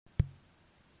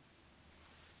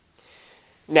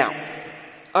Now,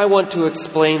 I want to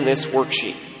explain this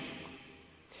worksheet.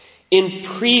 In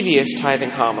previous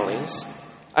tithing homilies,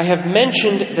 I have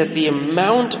mentioned that the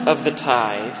amount of the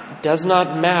tithe does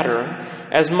not matter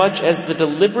as much as the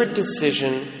deliberate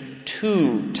decision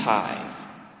to tithe.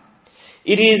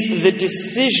 It is the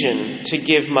decision to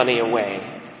give money away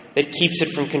that keeps it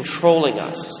from controlling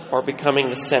us or becoming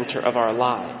the center of our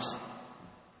lives.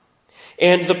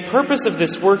 And the purpose of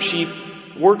this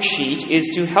worksheet is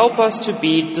to help us to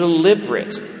be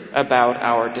deliberate about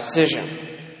our decision.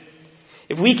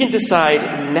 If we can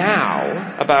decide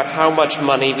now about how much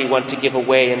money we want to give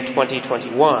away in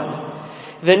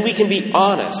 2021, then we can be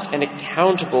honest and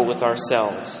accountable with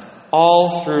ourselves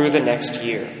all through the next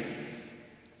year.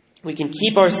 We can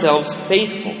keep ourselves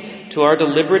faithful to our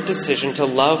deliberate decision to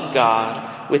love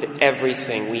God with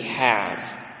everything we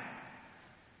have.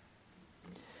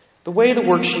 The way the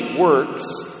worksheet works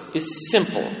is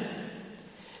simple.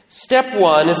 Step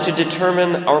 1 is to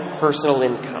determine our personal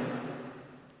income.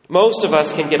 Most of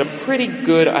us can get a pretty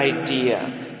good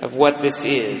idea of what this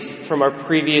is from our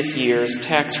previous year's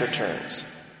tax returns.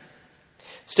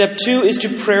 Step 2 is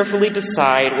to prayerfully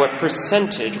decide what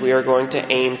percentage we are going to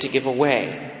aim to give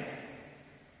away.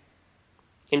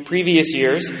 In previous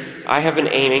years, I have been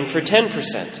aiming for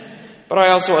 10%, but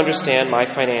I also understand my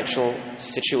financial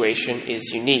situation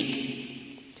is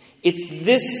unique. It's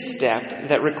this step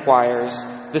that requires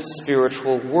the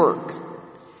spiritual work.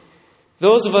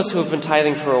 Those of us who have been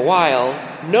tithing for a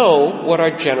while know what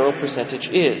our general percentage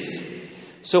is.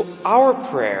 So our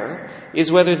prayer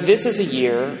is whether this is a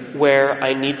year where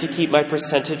I need to keep my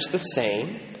percentage the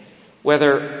same,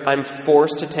 whether I'm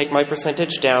forced to take my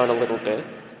percentage down a little bit,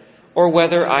 or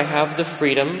whether I have the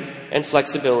freedom and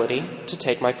flexibility to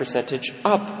take my percentage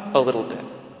up a little bit.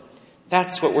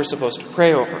 That's what we're supposed to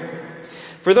pray over.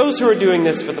 For those who are doing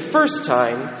this for the first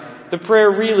time, the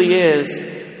prayer really is,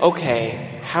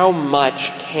 okay, how much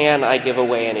can I give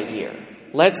away in a year?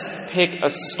 Let's pick a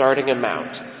starting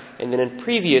amount, and then in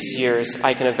previous years,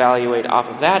 I can evaluate off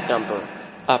of that number,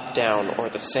 up, down, or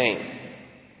the same.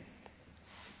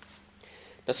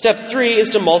 Now, step 3 is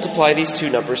to multiply these two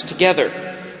numbers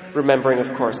together, remembering,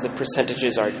 of course, that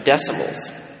percentages are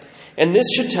decimals. And this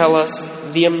should tell us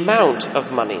the amount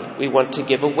of money we want to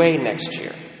give away next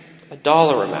year, a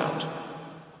dollar amount.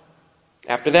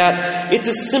 After that, it's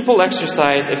a simple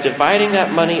exercise of dividing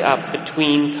that money up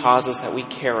between causes that we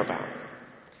care about.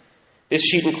 This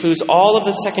sheet includes all of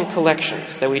the second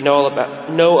collections that we know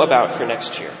about for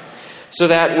next year, so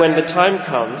that when the time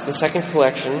comes, the second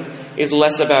collection is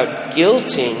less about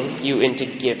guilting you into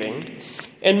giving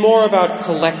and more about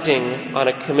collecting on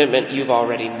a commitment you've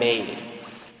already made.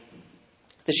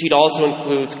 The sheet also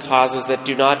includes causes that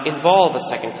do not involve a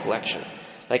second collection,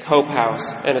 like Hope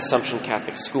House and Assumption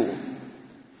Catholic School.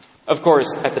 Of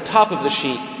course, at the top of the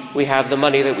sheet, we have the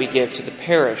money that we give to the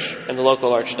parish and the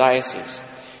local archdiocese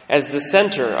as the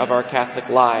center of our Catholic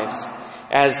lives,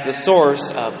 as the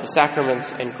source of the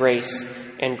sacraments and grace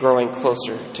and growing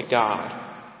closer to God.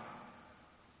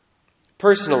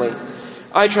 Personally,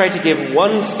 I try to give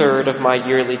 1/3 of my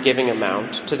yearly giving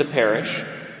amount to the parish,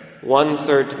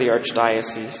 1/3 to the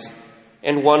archdiocese,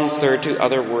 and 1/3 to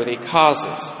other worthy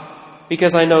causes,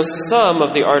 because I know some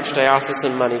of the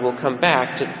archdiocesan money will come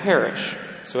back to the parish,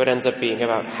 so it ends up being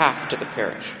about half to the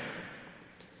parish.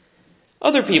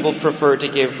 Other people prefer to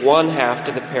give 1/2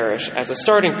 to the parish as a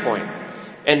starting point,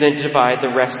 and then divide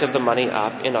the rest of the money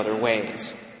up in other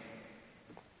ways.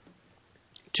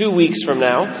 2 weeks from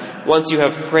now, once you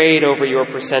have prayed over your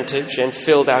percentage and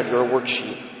filled out your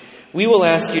worksheet, we will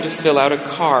ask you to fill out a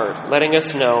card letting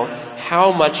us know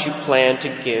how much you plan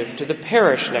to give to the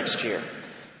parish next year,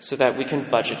 so that we can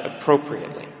budget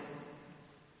appropriately.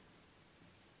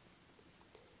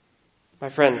 My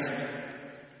friends,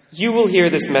 you will hear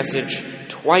this message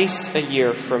twice a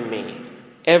year from me,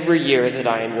 every year that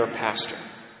I am your pastor.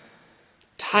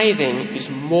 Tithing is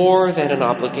more than an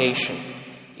obligation.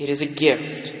 It is a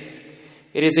gift.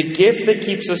 It is a gift that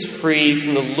keeps us free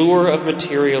from the lure of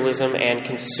materialism and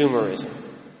consumerism.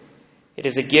 It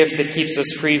is a gift that keeps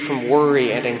us free from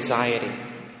worry and anxiety.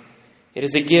 It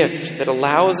is a gift that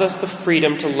allows us the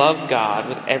freedom to love God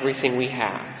with everything we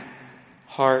have: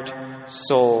 heart,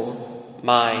 soul,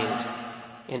 mind,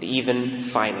 and even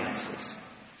finances.